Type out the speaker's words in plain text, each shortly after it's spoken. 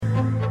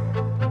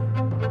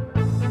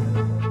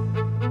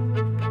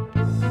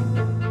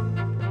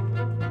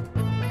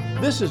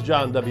This is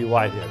John W.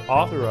 Whitehead,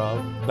 author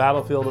of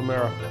Battlefield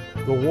America,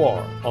 The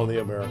War on the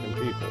American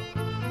People,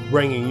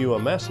 bringing you a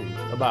message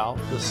about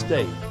the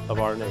state of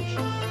our nation.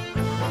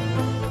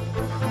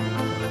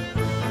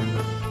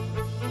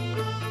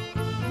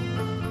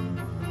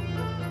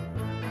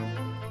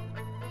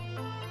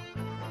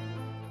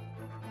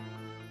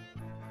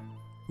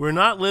 We're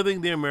not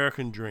living the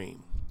American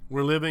dream.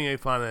 We're living a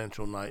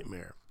financial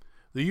nightmare.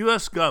 The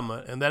U.S.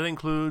 government, and that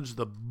includes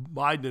the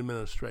Biden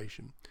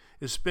administration,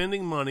 is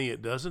spending money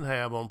it doesn't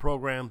have on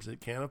programs it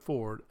can't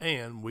afford,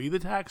 and we, the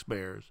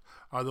taxpayers,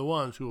 are the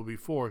ones who will be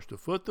forced to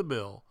foot the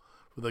bill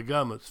for the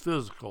government's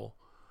fiscal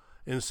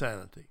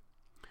insanity.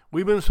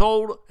 We've been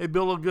sold a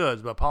bill of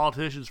goods by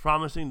politicians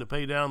promising to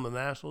pay down the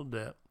national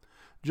debt,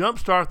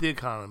 jumpstart the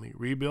economy,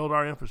 rebuild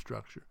our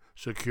infrastructure,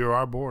 secure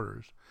our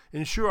borders,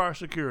 ensure our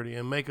security,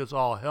 and make us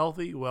all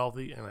healthy,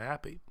 wealthy, and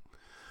happy.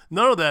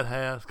 None of that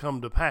has come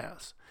to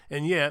pass,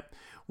 and yet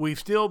we've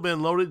still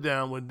been loaded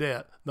down with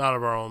debt not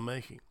of our own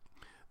making.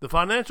 The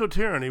financial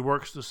tyranny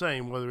works the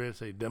same whether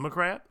it's a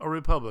Democrat or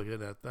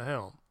Republican at the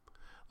helm.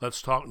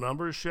 Let's talk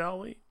numbers,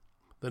 shall we?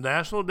 The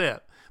national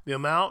debt, the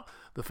amount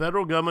the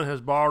federal government has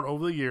borrowed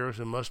over the years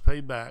and must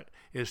pay back,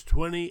 is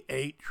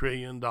 $28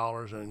 trillion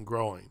and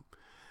growing.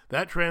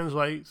 That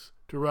translates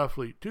to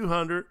roughly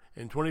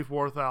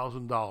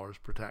 $224,000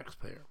 per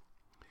taxpayer.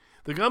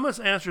 The government's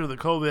answer to the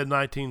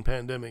COVID-19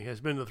 pandemic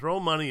has been to throw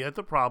money at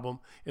the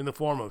problem in the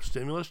form of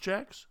stimulus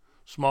checks,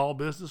 small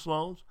business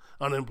loans,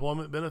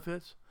 unemployment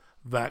benefits,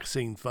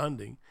 vaccine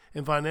funding,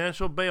 and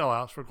financial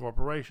bailouts for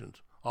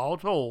corporations. All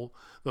told,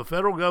 the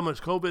federal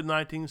government's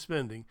COVID-19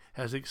 spending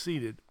has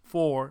exceeded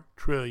 $4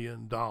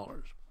 trillion.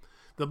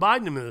 The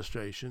Biden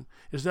administration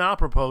is now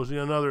proposing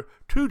another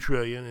 $2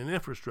 trillion in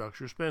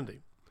infrastructure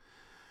spending.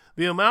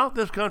 The amount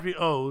this country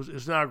owes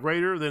is now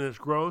greater than its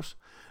gross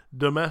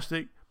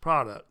domestic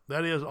product,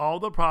 that is, all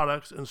the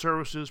products and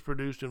services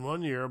produced in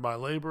 1 year by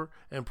labor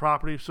and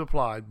property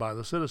supplied by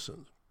the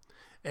citizens.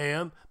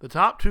 And the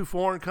top two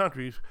foreign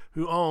countries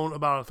who own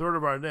about a third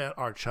of our debt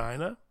are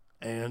China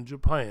and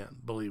Japan,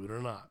 believe it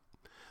or not.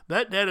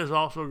 That debt is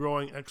also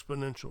growing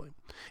exponentially.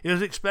 It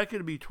is expected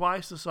to be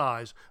twice the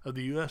size of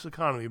the U.S.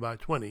 economy by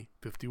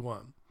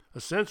 2051.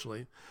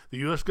 Essentially, the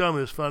U.S.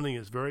 government is funding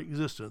its very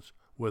existence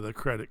with a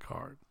credit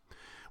card.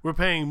 We're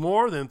paying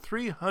more than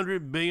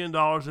 $300 billion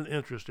in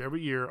interest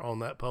every year on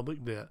that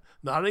public debt,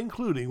 not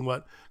including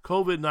what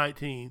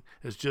COVID-19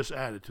 has just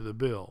added to the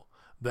bill.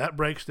 That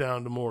breaks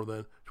down to more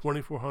than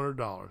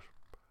 $2,400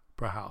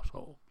 per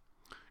household.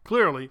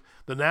 Clearly,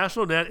 the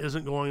national debt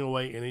isn't going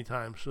away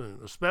anytime soon,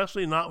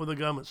 especially not with the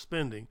government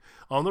spending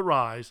on the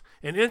rise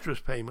and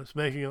interest payments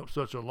making up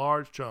such a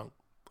large chunk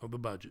of the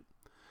budget.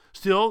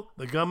 Still,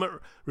 the government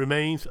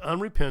remains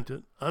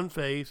unrepentant,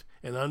 unfazed,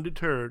 and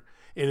undeterred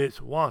in its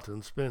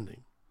wanton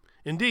spending.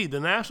 Indeed, the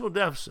national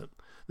deficit,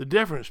 the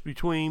difference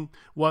between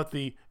what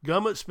the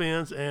government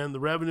spends and the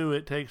revenue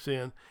it takes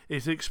in,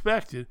 is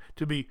expected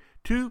to be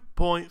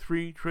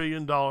 $2.3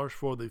 trillion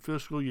for the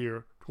fiscal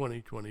year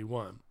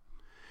 2021.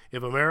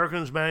 If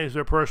Americans manage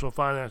their personal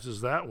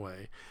finances that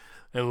way,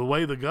 and the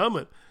way the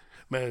government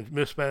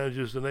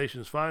mismanages the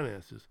nation's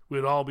finances,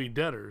 we'd all be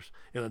debtors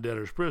in a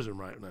debtor's prison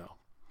right now.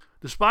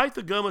 Despite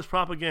the government's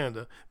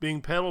propaganda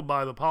being peddled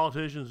by the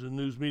politicians and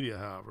news media,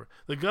 however,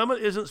 the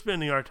government isn't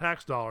spending our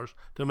tax dollars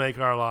to make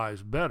our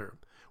lives better.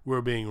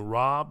 We're being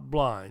robbed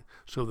blind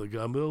so the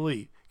government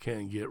elite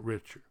can get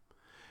richer.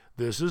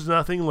 This is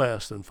nothing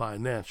less than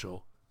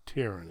financial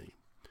tyranny.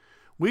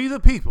 We,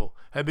 the people,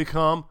 have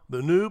become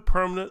the new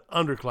permanent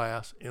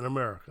underclass in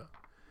America.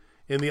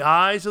 In the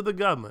eyes of the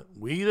government,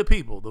 we, the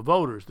people, the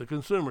voters, the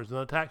consumers, and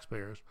the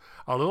taxpayers,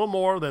 are little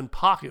more than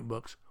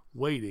pocketbooks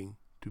waiting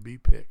to be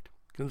picked.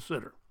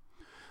 Consider.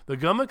 The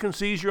government can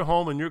seize your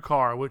home and your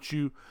car, which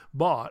you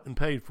bought and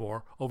paid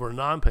for, over a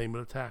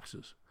non-payment of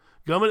taxes.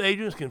 Government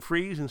agents can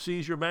freeze and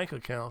seize your bank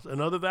accounts and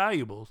other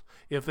valuables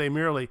if they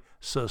merely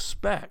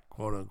suspect,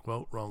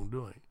 quote-unquote,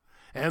 wrongdoing.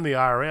 And the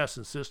IRS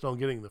insists on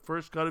getting the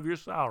first cut of your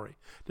salary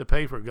to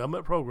pay for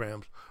government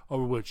programs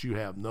over which you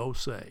have no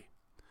say.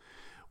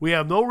 We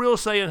have no real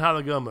say in how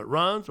the government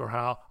runs or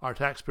how our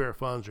taxpayer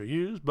funds are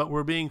used, but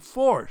we're being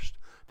forced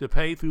to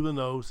pay through the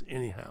nose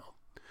anyhow.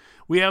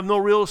 We have no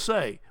real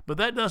say, but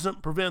that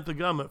doesn't prevent the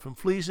government from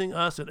fleecing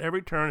us at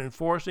every turn and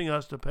forcing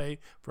us to pay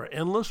for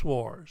endless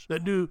wars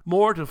that do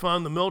more to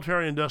fund the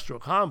military-industrial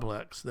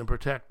complex than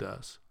protect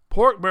us,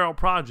 pork barrel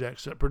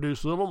projects that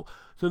produce little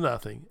to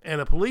nothing,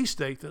 and a police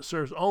state that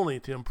serves only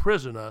to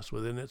imprison us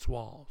within its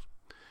walls.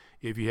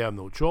 If you have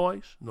no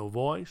choice, no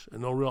voice,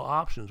 and no real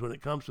options when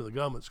it comes to the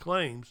government's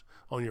claims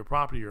on your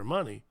property or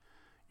money,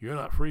 you're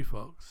not free,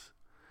 folks.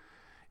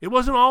 It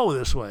wasn't always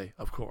this way,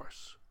 of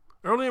course.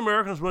 Early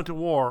Americans went to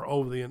war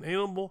over the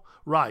inalienable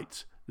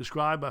rights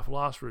described by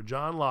philosopher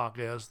John Locke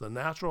as the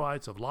natural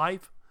rights of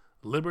life,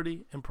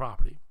 liberty, and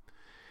property.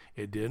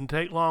 It didn't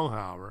take long,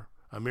 however,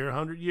 a mere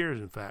 100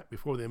 years, in fact,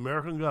 before the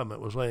American government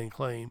was laying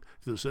claim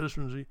to the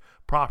citizenry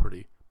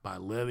property by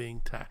levying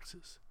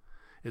taxes.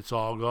 It's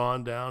all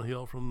gone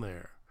downhill from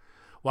there.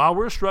 While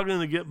we're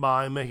struggling to get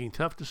by and making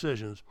tough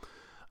decisions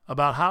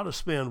about how to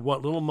spend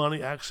what little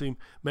money actually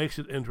makes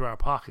it into our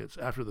pockets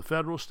after the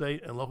federal,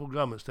 state, and local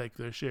governments take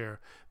their share.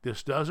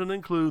 This doesn't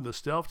include the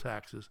stealth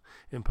taxes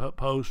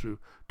imposed through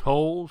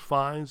tolls,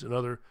 fines, and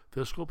other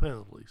fiscal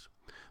penalties.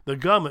 The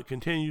government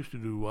continues to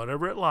do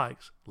whatever it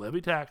likes,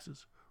 levy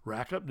taxes,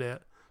 rack up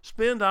debt,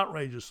 spend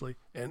outrageously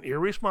and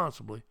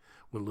irresponsibly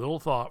with little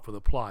thought for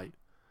the plight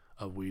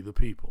of we the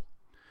people.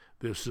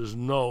 This is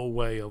no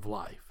way of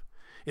life.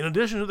 In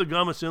addition to the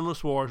government's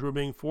endless wars, we're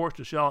being forced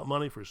to shell out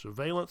money for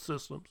surveillance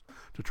systems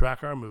to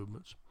track our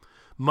movements,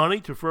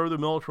 money to further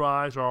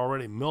militarize our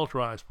already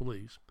militarized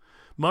police,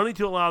 money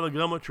to allow the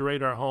government to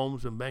raid our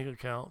homes and bank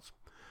accounts,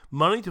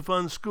 money to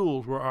fund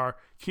schools where our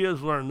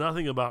kids learn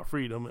nothing about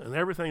freedom and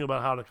everything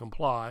about how to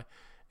comply,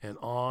 and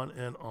on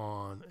and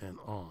on and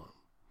on.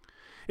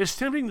 It's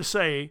tempting to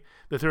say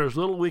that there is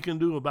little we can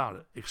do about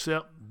it,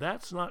 except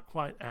that's not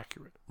quite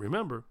accurate.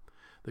 Remember,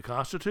 the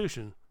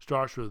Constitution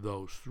starts with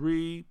those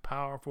three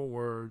powerful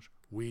words,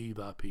 we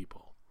the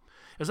people.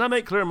 As I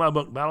make clear in my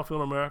book,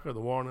 Battlefield America, The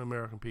War on the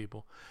American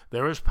People,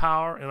 there is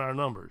power in our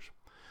numbers.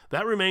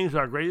 That remains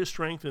our greatest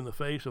strength in the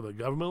face of a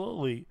governmental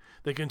elite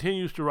that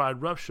continues to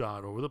ride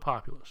roughshod over the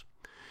populace.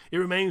 It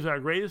remains our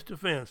greatest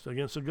defense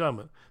against a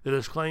government that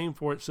has claimed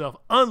for itself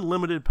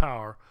unlimited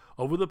power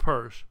over the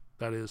purse,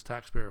 that is,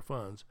 taxpayer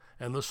funds,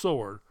 and the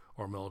sword,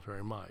 or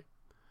military might.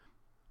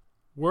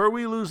 Where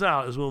we lose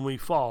out is when we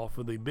fall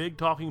for the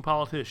big-talking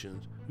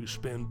politicians who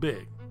spend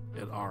big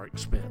at our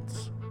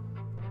expense.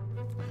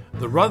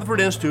 The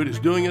Rutherford Institute is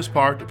doing its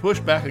part to push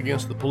back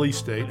against the police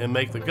state and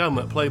make the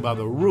government play by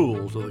the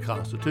rules of the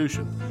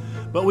Constitution.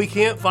 But we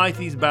can't fight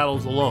these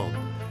battles alone.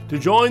 To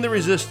join the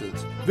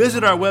resistance,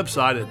 visit our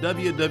website at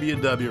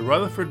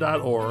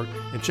www.rutherford.org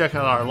and check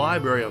out our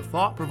library of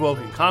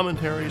thought-provoking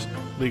commentaries,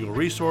 legal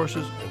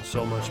resources, and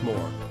so much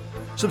more.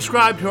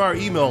 Subscribe to our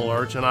email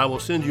alerts and I will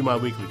send you my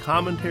weekly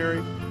commentary,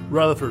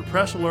 Rutherford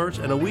Press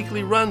Alerts, and a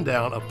weekly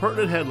rundown of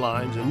pertinent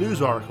headlines and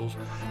news articles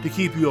to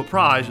keep you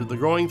apprised of the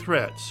growing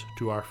threats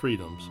to our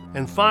freedoms.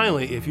 And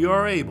finally, if you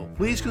are able,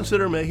 please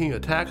consider making a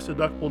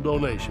tax-deductible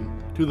donation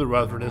to the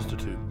Rutherford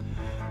Institute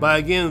by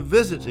again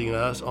visiting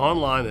us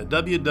online at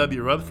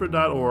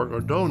www.rutherford.org or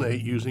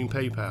donate using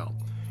PayPal.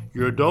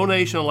 Your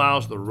donation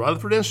allows the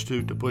Rutherford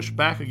Institute to push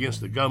back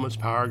against the government's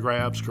power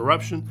grabs,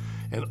 corruption,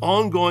 and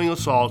ongoing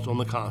assaults on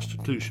the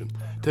Constitution.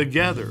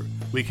 Together,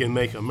 we can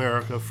make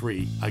America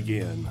free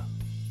again.